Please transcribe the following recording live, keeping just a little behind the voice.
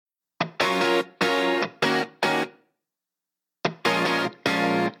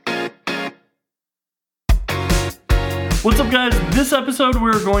What's up guys? This episode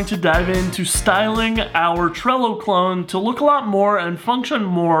we're going to dive into styling our Trello clone to look a lot more and function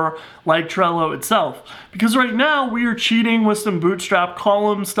more like Trello itself. Because right now we are cheating with some bootstrap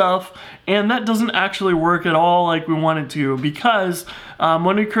column stuff, and that doesn't actually work at all like we want it to, because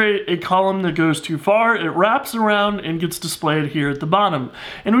when we create a column that goes too far, it wraps around and gets displayed here at the bottom.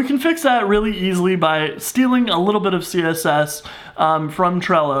 And we can fix that really easily by stealing a little bit of CSS from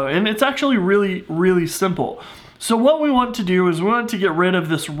Trello, and it's actually really simple. So what we want to do is we want to get rid of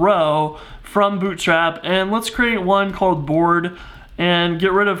this row from Bootstrap, and let's create one called board and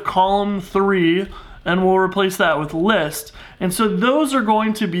get rid of column 3, and we'll replace that with list. And so those are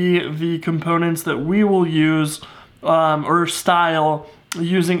going to be the components that we will use or style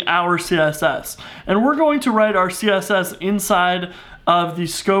using our CSS. And we're going to write our CSS inside of the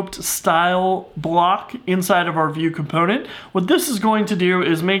scoped style block inside of our Vue component. What this is going to do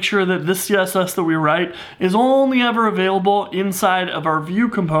is make sure that this CSS that we write is only ever available inside of our Vue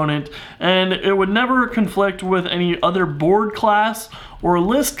component, and it would never conflict with any other board class or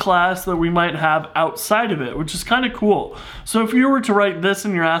list class that we might have outside of it, which is kind of cool. So if you were to write this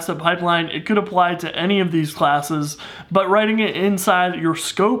in your asset pipeline, it could apply to any of these classes, but writing it inside your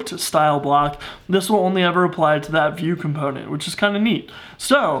scoped style block, this will only ever apply to that Vue component, which is kind of neat.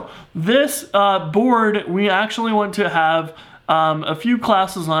 So this board, we actually want to have a few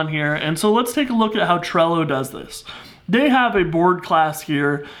classes on here, and so let's take a look at how Trello does this. They have a board class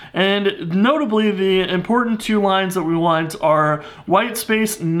here, and notably the important 2 lines that we want are white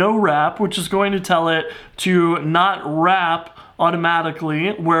space no wrap, which is going to tell it to not wrap automatically,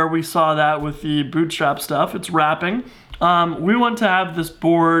 where we saw that with the bootstrap stuff. It's wrapping. We want to have this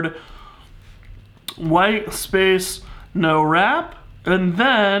board white space no wrap, and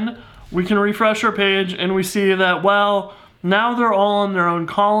then we can refresh our page and we see that, well, now they're all on their own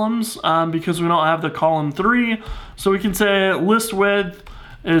columns because we don't have the column 3. So we can say list width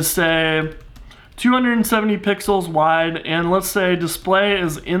is, say, 270 pixels wide, and let's say display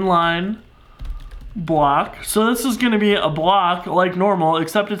is inline block. So this is going to be a block like normal,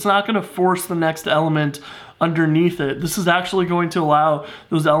 except it's not going to force the next element underneath it. This is actually going to allow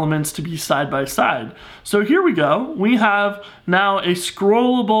those elements to be side by side. So here we go. We have now a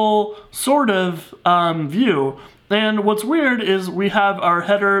scrollable sort of view. And what's weird is we have our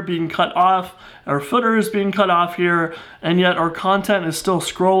header being cut off, our footer is being cut off here, and yet our content is still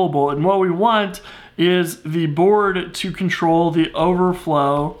scrollable. And what we want is the board to control the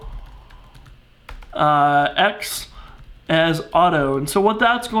overflow X as auto. And so what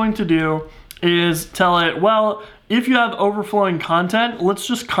that's going to do is tell it, well, if you have overflowing content, let's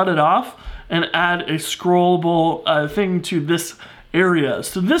just cut it off and add a scrollable thing to this area.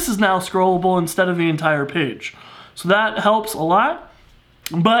 So this is now scrollable instead of the entire page. So that helps a lot.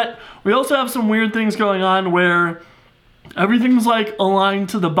 But we also have some weird things going on where everything's like aligned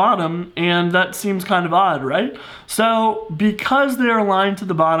to the bottom, and that seems kind of odd, right? So because they're aligned to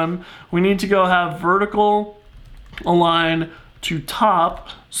the bottom, we need to go have vertical align to top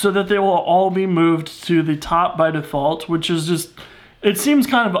so that they will all be moved to the top by default, which is just, it seems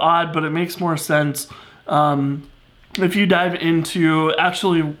kind of odd, but it makes more sense if you dive into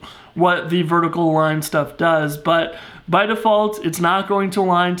actually what the vertical align stuff does. But by default, it's not going to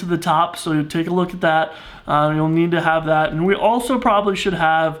align to the top, so take a look at that. You'll need to have that. And we also probably should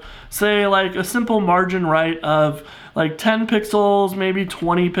have, say, like a simple margin right of like 10 pixels, maybe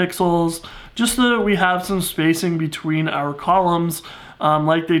 20 pixels, just so that we have some spacing between our columns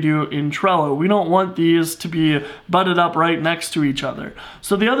like they do in Trello. We don't want these to be butted up right next to each other.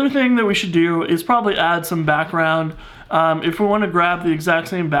 So the other thing that we should do is probably add some background. If we want to grab the exact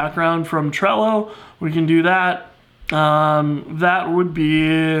same background from Trello, we can do that. That would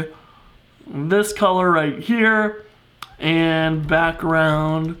be this color right here, and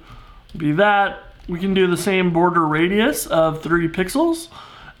background would be that. We can do the same border radius of 3 pixels,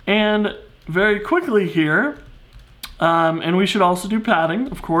 and very quickly here, and we should also do padding,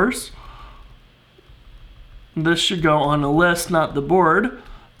 of course. This should go on a list, not the board.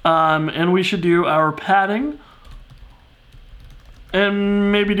 And we should do our padding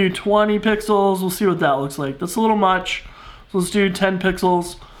and maybe do 20 pixels. We'll see what that looks like. That's a little much. So let's do 10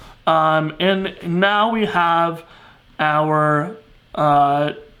 pixels. And now we have our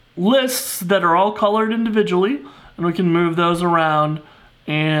lists that are all colored individually, and we can move those around,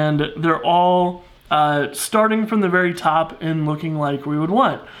 and they're all starting from the very top and looking like we would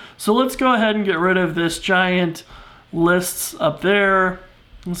want. So let's go ahead and get rid of this giant lists up there.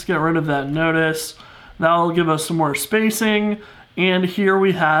 Let's get rid of that notice. That'll give us some more spacing, and here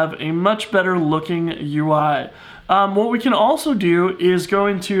we have a much better looking UI. What we can also do is go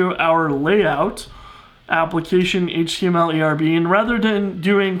into our layout application HTML ERB, and rather than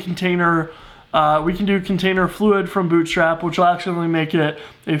doing container, we can do container fluid from Bootstrap, which will actually make it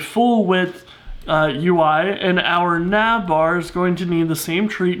a full width UI, and our nav bar is going to need the same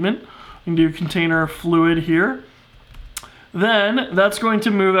treatment. We can do container fluid here. Then that's going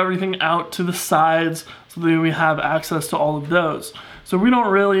to move everything out to the sides so that we have access to all of those. So we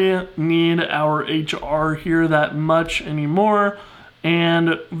don't really need our HR here that much anymore.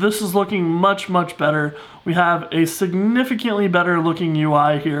 And this is looking much, much better. We have a significantly better looking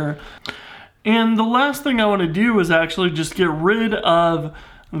UI here. And the last thing I want to do is actually just get rid of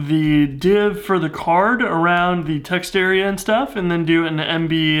the div for the card around the text area and stuff, and then do an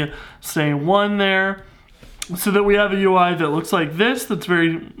MB, say 1 there, so that we have a UI that looks like this, that's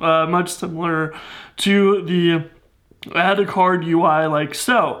very much similar to the add a card UI like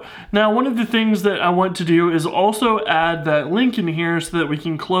so. Now, one of the things that I want to do is also add that link in here so that we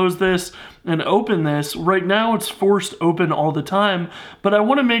can close this and open this. Right now it's forced open all the time, but I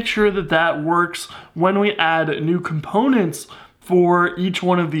want to make sure that that works when we add new components for each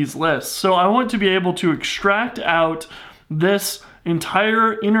one of these lists. So I want to be able to extract out this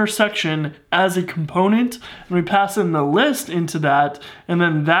entire intersection as a component, and we pass in the list into that, and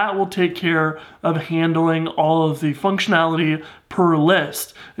then that will take care of handling all of the functionality per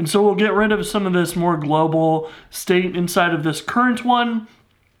list. And so we'll get rid of some of this more global state inside of this current one,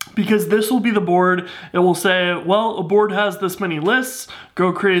 because this will be the board. It will say, well, a board has this many lists,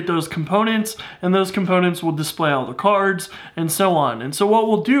 go create those components, and those components will display all the cards, and so on. And so what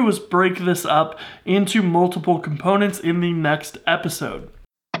we'll do is break this up into multiple components in the next episode.